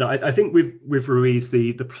 Look, I think with Ruiz,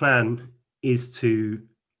 the plan is to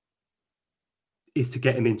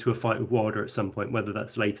get him into a fight with Wilder at some point, whether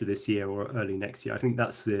that's later this year or early next year. I think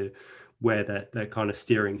that's where they're kind of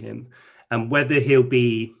steering him. And whether he'll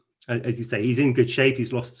be, as you say, he's in good shape.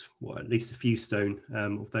 He's lost at least a few stone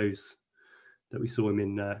of those that we saw him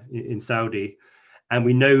in Saudi. And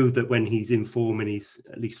we know that when he's in form and he's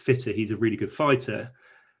at least fitter, he's a really good fighter.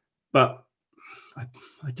 But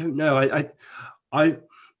I don't know.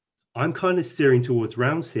 I'm kind of steering towards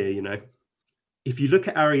rounds here, you know. If you look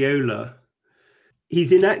at Arreola,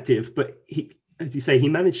 he's inactive, but he, as you say, he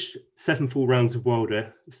managed 7 full rounds of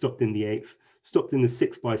Wilder, stopped in the 8th, stopped in the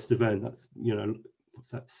 6th by Stavern. That's,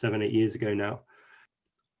 what's that, 7-8 years ago now.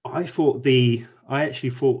 I actually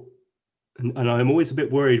thought, and I'm always a bit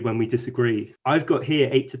worried when we disagree. I've got here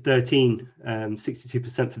 8-13,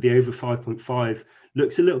 62% for the over 5.5.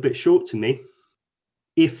 Looks a little bit short to me.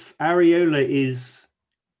 If Arreola is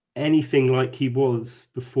anything like he was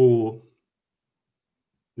before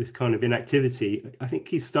this kind of inactivity, I think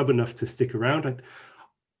he's stubborn enough to stick around.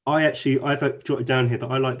 I've jotted down here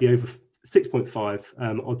that I like the over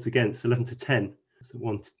 6.5 odds against 11-10,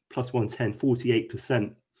 so plus 110,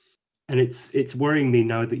 48%. And it's worrying me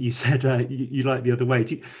now that you said you like the other way.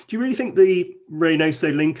 Do you really think the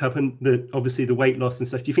Reynoso link up and obviously the weight loss and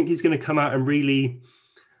stuff, do you think he's going to come out and really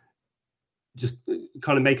just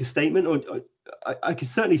kind of make a statement? Or I could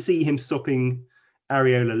certainly see him stopping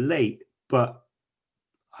Arreola late, but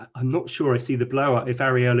I'm not sure I see the blowout if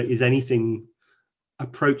Arreola is anything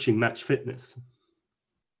approaching match fitness.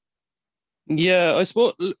 Yeah, I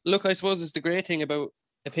suppose it's the great thing about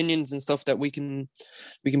opinions and stuff that we can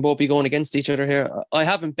both be going against each other here. I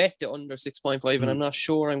haven't bet it under 6.5 and I'm not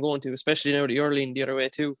sure I'm going to, especially now that you're leaning the other way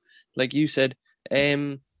too, like you said.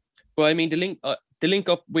 But I mean, the link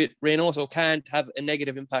up with Reynoso can't have a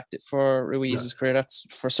negative impact for Ruiz's career. That's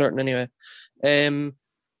for certain anyway.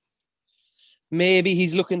 Maybe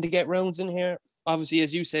he's looking to get rounds in here. Obviously,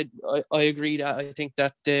 as you said, I agree that I think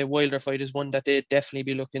that the Wilder fight is one that they'd definitely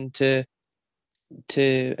be looking to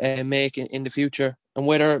make in the future, and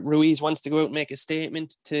whether Ruiz wants to go out and make a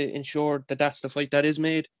statement to ensure that that's the fight that is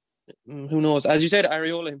made. Who knows? As you said,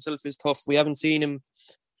 Arreola himself is tough. We haven't seen him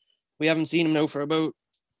now for about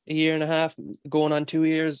a year and a half, going on 2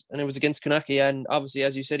 years, and it was against Kanaki, and obviously,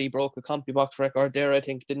 as you said, he broke a CompuBox record there, I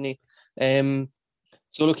think, didn't he?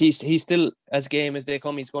 So look, he's still as game as they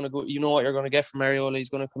come. He's going to go. You know what you're going to get from Arreola. He's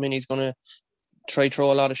going to come in. He's going to try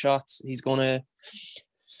throw a lot of shots. He's going to,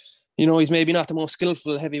 he's maybe not the most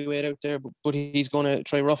skillful heavyweight out there, but he's going to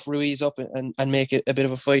try rough Ruiz up and make it a bit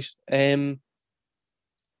of a fight.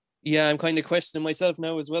 Yeah, I'm kind of questioning myself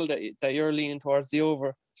now as well that you're leaning towards the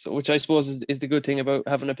over. So, which I suppose is the good thing about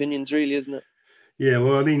having opinions, really, isn't it? Yeah,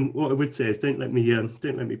 well, I mean, what I would say is don't let me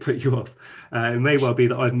put you off. It may well be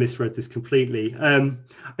that I've misread this completely. Looking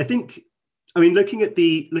at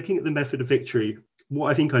the method of victory,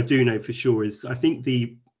 what I think I do know for sure is I think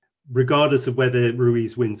regardless of whether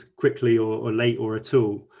Ruiz wins quickly or late or at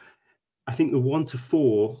all, I think the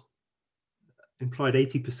 1-4 implied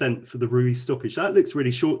 80% for the Ruiz stoppage. That looks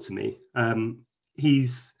really short to me.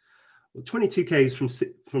 He's 22 Ks from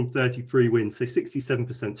 33 wins, so 67%,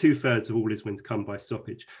 2/3 of all his wins come by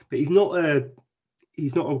stoppage. But he's not a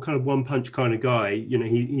kind of one punch kind of guy.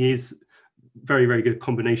 He is very, very good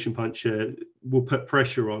combination puncher, will put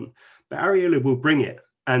pressure on, but Arreola will bring it.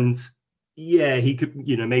 And yeah, he could,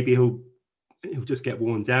 maybe he'll just get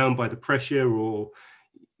worn down by the pressure, or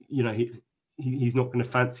he's not going to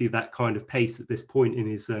fancy that kind of pace at this point in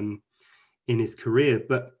his career.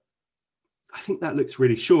 But I think that looks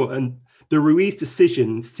really short. And the Ruiz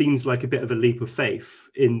decision seems like a bit of a leap of faith,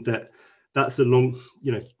 in that that's a long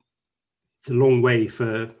way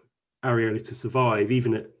for Arreola to survive,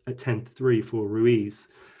 even at 10-3 for Ruiz,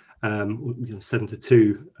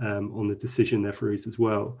 7-2 on the decision there for Ruiz as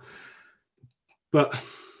well. But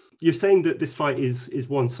you're saying that this fight is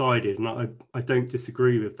one-sided, and I don't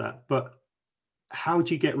disagree with that. But how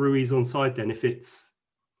do you get Ruiz on side then if it's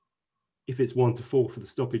 1-4 for the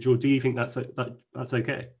stoppage, or do you think that's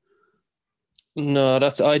okay? No,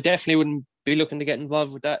 I definitely wouldn't be looking to get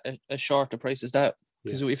involved with that as short a price as that.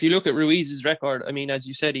 Because if you look at Ruiz's record, I mean, as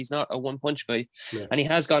you said, he's not a one-punch guy, and he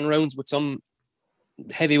has gone rounds with some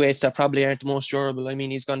heavyweights that probably aren't the most durable. I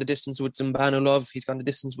mean, he's gone the distance with Zimbanulov, he's gone the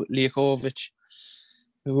distance with Liakovic,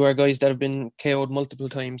 who are guys that have been KO'd multiple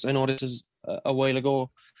times. I know this is a while ago.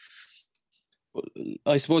 But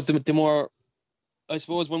I suppose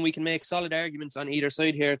when we can make solid arguments on either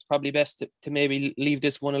side here, it's probably best to maybe leave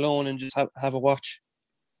this one alone and just have a watch.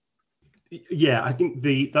 Yeah, I think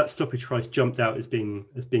that stoppage price jumped out as being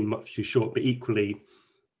much too short, but equally,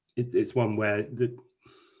 it's one where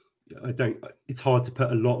it's hard to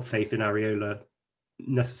put a lot of faith in Arreola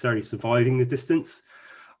necessarily surviving the distance.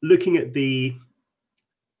 Looking at the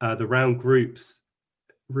round groups,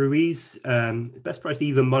 Ruiz best price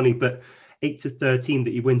even money, but 8-13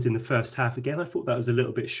 that he wins in the first half. Again, I thought that was a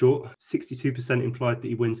little bit short. 62% implied that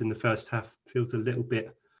he wins in the first half. Feels a little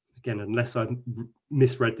bit, again, unless I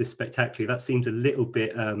misread this spectacularly, that seems a little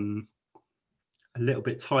bit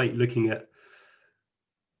tight. Looking at,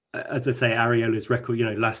 as I say, Arreola's record,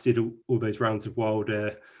 lasted all those rounds of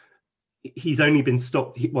Wilder. He's only been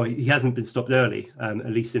stopped. He hasn't been stopped early, at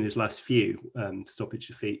least in his last few stoppage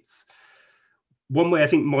defeats. One way I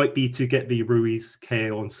think might be to get the Ruiz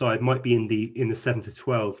KO on side, might be in the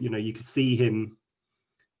 7-12. You could see him.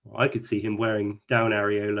 I could see him wearing down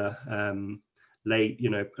Arreola late.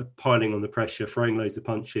 Piling on the pressure, throwing loads of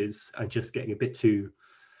punches, and just getting a bit too,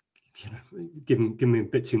 giving him a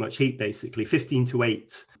bit too much heat. Basically,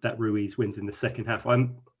 15-8 that Ruiz wins in the second half. I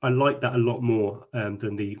like that a lot more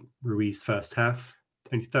than the Ruiz first half.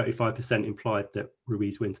 Only 35% implied that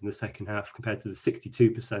Ruiz wins in the second half compared to the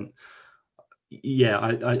 62%. Yeah,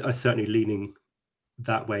 I certainly leaning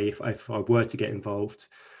that way if I were to get involved.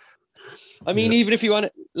 I mean, even if you want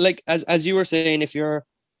to, like as you were saying, if you're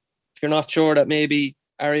not sure that maybe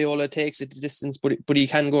Arreola takes it the distance, but he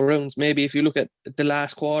can go rounds. Maybe if you look at the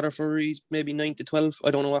last quarter for Ruiz, maybe 9-12.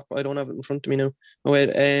 I don't know. I don't have it in front of me now. Oh, wait,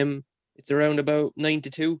 it's around about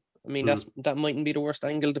 9-2. I mean, that mightn't be the worst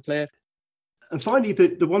angle to play. And finally,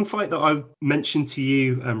 the one fight that I mentioned to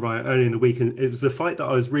you, Ryan, earlier in the week, and it was the fight that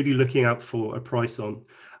I was really looking out for a price on.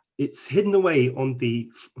 It's hidden away it's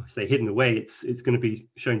going to be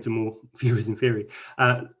shown to more viewers in theory.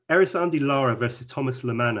 Erislandy Lara versus Thomas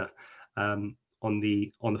Lamana on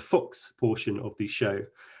the Fox portion of the show.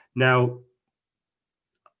 Now,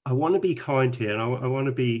 I want to be kind here, and I want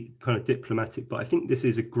to be kind of diplomatic, but I think this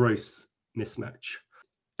is a gross mismatch.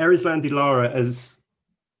 Erislandy Lara, as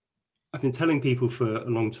I've been telling people for a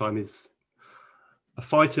long time, is a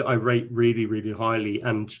fighter I rate really, really highly.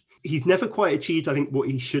 And he's never quite achieved, I think, what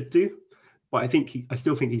he should do. but I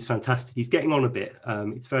still think he's fantastic. He's getting on a bit.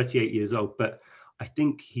 He's 38 years old, but I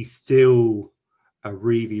think he's still a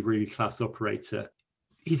really, really class operator.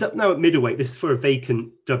 He's up now at middleweight. This is for a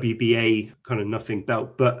vacant WBA kind of nothing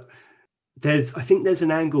belt, but I think there's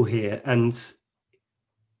an angle here, and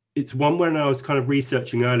it's one when I was kind of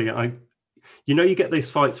researching earlier. You get those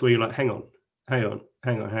fights where you're like, hang on,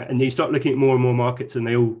 and you start looking at more and more markets, and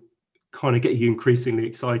they all kind of get you increasingly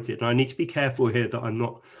excited. And I need to be careful here that I'm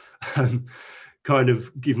not kind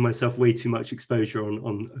of giving myself way too much exposure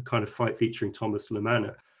on a kind of fight featuring Thomas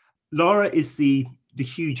Lamana. Lara is the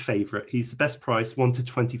huge favourite. He's the best price,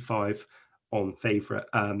 1-25 on favourite,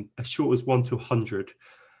 as short as 1-100.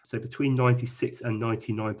 So between 96 and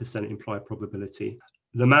 99% implied probability.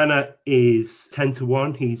 Lamana is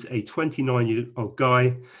 10-1. He's a 29-year-old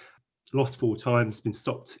guy, lost 4 times, been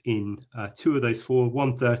stopped in 2 of those 4,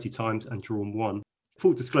 won 30 times and drawn 1.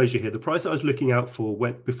 Full disclosure here, the price I was looking out for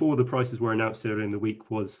before the prices were announced earlier in the week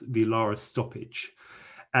was the Lara stoppage.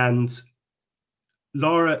 And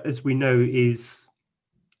Lara, as we know, is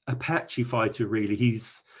a patchy fighter, really.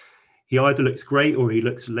 He either looks great or he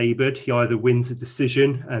looks laboured. He either wins a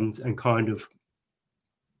decision and kind of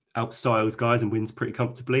outstyles guys and wins pretty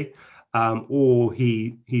comfortably, or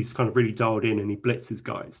he's kind of really dialed in and he blitzes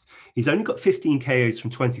guys. He's only got 15 KOs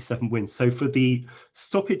from 27 wins. So for the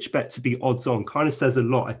stoppage bet to be odds on kind of says a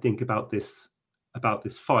lot, I think, about this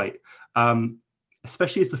fight,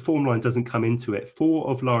 especially as the form line doesn't come into it. 4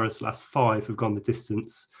 of Lara's last 5 have gone the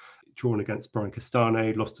distance, drawn against Brian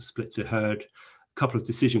Castano, lost a split to Hurd, a couple of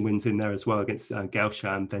decision wins in there as well against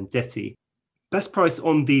Gausha and Vendetti. Best price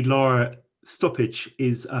on the Lara stoppage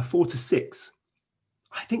is 4-6.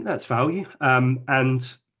 I think that's value.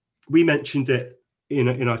 And we mentioned it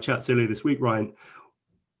in our chats earlier this week, Ryan.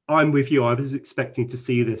 I'm with you. I was expecting to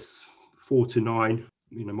see this 4-9,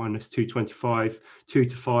 minus 225,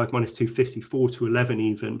 2-5, minus 250, 4-11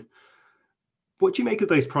 even. What do you make of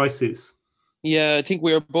those prices? Yeah, I think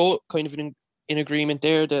we are both kind of in agreement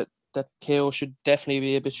there that KO should definitely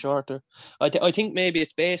be a bit shorter. I think maybe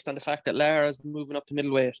it's based on the fact that Lara's moving up to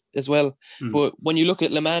middleweight as well. But when you look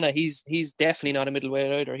at Lamana, he's definitely not a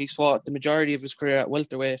middleweight either. He's fought the majority of his career at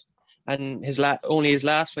welterweight, and only his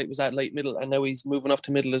last fight was at light middle, and now he's moving up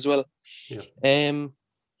to middle as well. Yeah.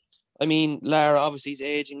 I mean, Lara, obviously he's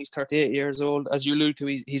aging. He's 38 years old. As you allude to,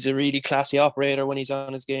 he's a really classy operator when he's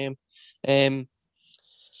on his game.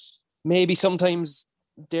 Maybe sometimes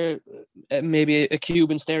there maybe a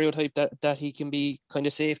Cuban stereotype that he can be kind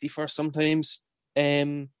of safety first sometimes.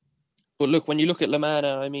 But look, when you look at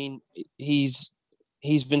Lamana, I mean, he's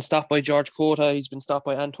been stopped by George Cota. He's been stopped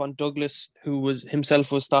by Antoine Douglas, who was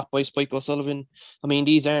stopped by Spike O'Sullivan. I mean,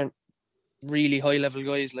 these aren't really high level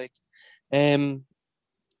guys, like.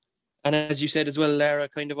 And as you said as well, Lara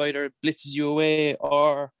kind of either blitzes you away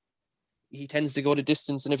or he tends to go the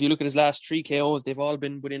distance. And if you look at his last 3 KOs, they've all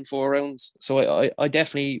been within 4 rounds. So I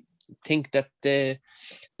definitely think that the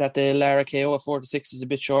Lara KO at 4-6 is a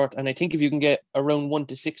bit short. And I think if you can get around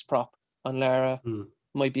 1-6 prop on Lara,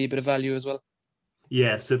 might be a bit of value as well.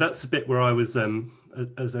 Yeah, so that's a bit where I was,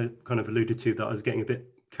 as I kind of alluded to, that I was getting a bit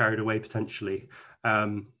carried away potentially.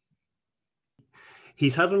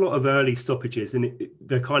 He's had a lot of early stoppages, and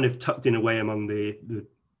they're kind of tucked in away among the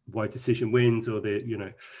wide decision wins or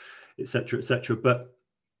the, et cetera. But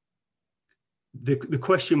the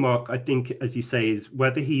question mark, I think, as you say, is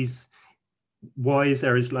whether why is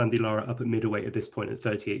Erislandy Lara up at middleweight at this point at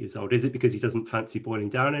 38 years old? Is it because he doesn't fancy boiling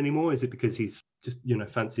down anymore? Is it because he's just,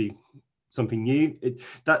 fancy something new?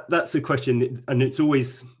 That's a question. And it's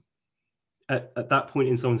always at that point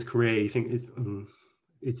in someone's career, you think,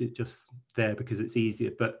 is it just there because it's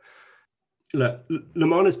easier? But look,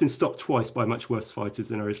 Lamana's been stopped twice by much worse fighters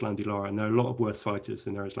than Erislandy Lara, and there are a lot of worse fighters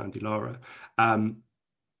than Erislandy Lara.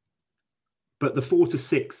 But the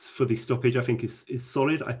 4-6 for the stoppage, I think, is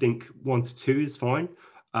solid. I think 1-2 is fine.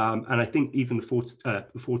 And I think even the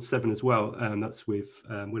 4-7 as well. That's with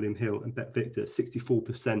William Hill and Bet Victor,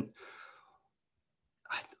 64%.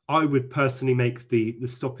 I would personally make the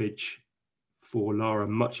stoppage for Lara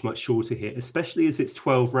much, much shorter here, especially as it's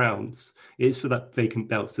 12 rounds. It is for that vacant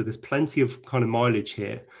belt. So there's plenty of kind of mileage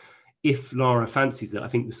here. If Lara fancies it, I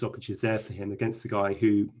think the stoppage is there for him against the guy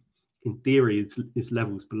who, in theory, is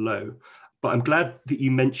levels below. But I'm glad that you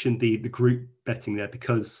mentioned the group betting there,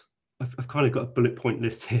 because I've kind of got a bullet point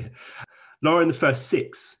list here. Lara in the first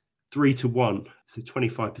 6, 3-1, so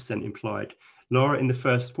 25% implied. Lara in the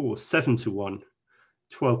first 4, 7-1.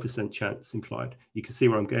 12% chance implied. You can see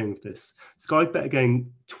where I'm going with this. Sky Bet are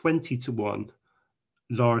going 20-1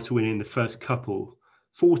 Lara to win in the first couple,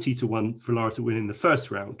 40-1 for Lara to win in the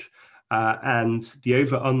first round, and the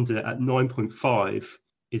over-under at 9.5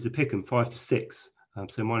 is a pick'em, 5-6.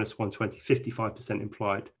 So minus 120, 55%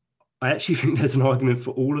 implied. I actually think there's an argument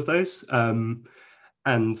for all of those. And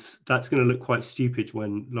that's going to look quite stupid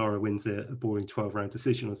when Lara wins a boring 12-round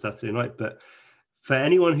decision on Saturday night. But for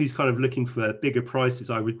anyone who's kind of looking for bigger prices,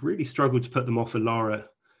 I would really struggle to put them off a Lara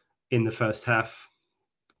in the first half,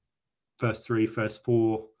 first 3, first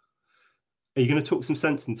 4. Are you going to talk some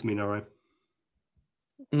sense into me, Naro?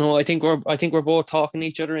 No, I think we're both talking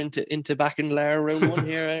each other into backing Lara round 1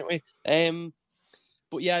 here, aren't we?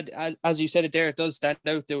 But yeah, as you said it there, it does stand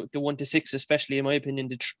out. The 1-6, especially in my opinion,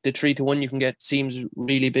 the 3-1 you can get seems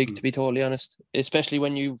really big, to be totally honest. Especially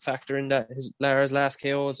when you factor in that Lara's last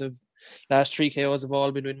 3 KOs have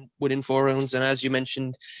all been within 4 rounds, and as you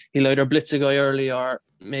mentioned, he'll either blitz a guy early or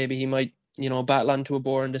maybe he might, battle onto a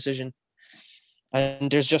boring decision.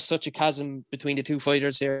 And there's just such a chasm between the two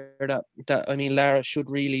fighters here that I mean, Lara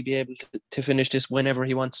should really be able to finish this whenever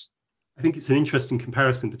he wants. I think it's an interesting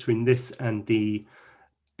comparison between this and the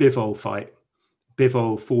Bivol fight.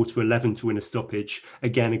 Bivol 4-11 to win a stoppage.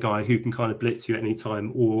 Again, a guy who can kind of blitz you at any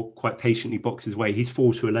time or quite patiently box his way. He's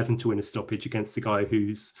 4-11 to win a stoppage against a guy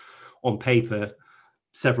who's on paper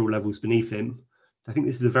several levels beneath him. I think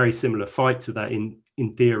this is a very similar fight to that in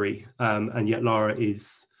theory, and yet Lara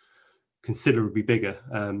is considerably bigger,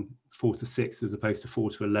 4-6 as opposed to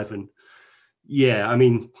 4-11. Yeah, I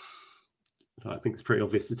mean, I think it's pretty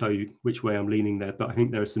obvious to tell you which way I'm leaning there, but I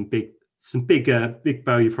think there are some big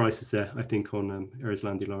value prices there, I think, on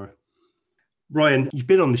Erislandy Lara. Ryan, you've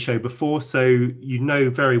been on the show before, so you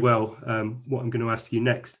know very well what I'm going to ask you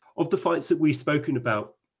next. Of the fights that we've spoken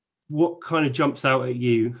about, what kind of jumps out at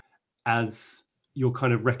you as your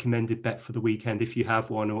kind of recommended bet for the weekend, if you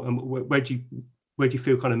have one, or where do you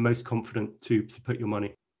feel kind of most confident to put your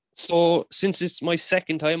money? So since it's my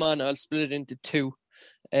second time on, I'll split it into 2.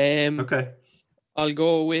 Okay. I'll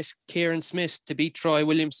go with Kieran Smith to beat Troy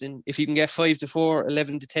Williamson. If you can get 5-4,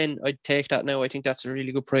 11-10, I'd take that now. I think that's a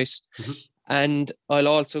really good price. Mm-hmm. And I'll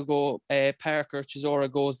also go Parker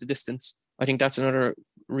Chisora goes the distance. I think that's another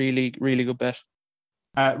really, really good bet.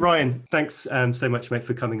 Ryan, thanks so much, mate,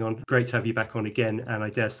 for coming on. Great to have you back on again. And I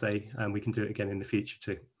dare say we can do it again in the future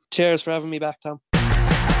too. Cheers for having me back, Tom.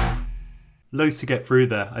 Loads to get through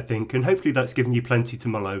there, I think, and hopefully that's given you plenty to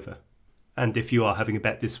mull over. And if you are having a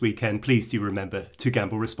bet this weekend, please do remember to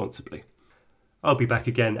gamble responsibly. I'll be back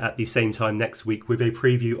again at the same time next week with a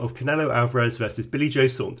preview of Canelo Alvarez versus Billy Joe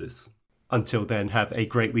Saunders. Until then, have a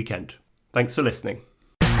great weekend. Thanks for listening.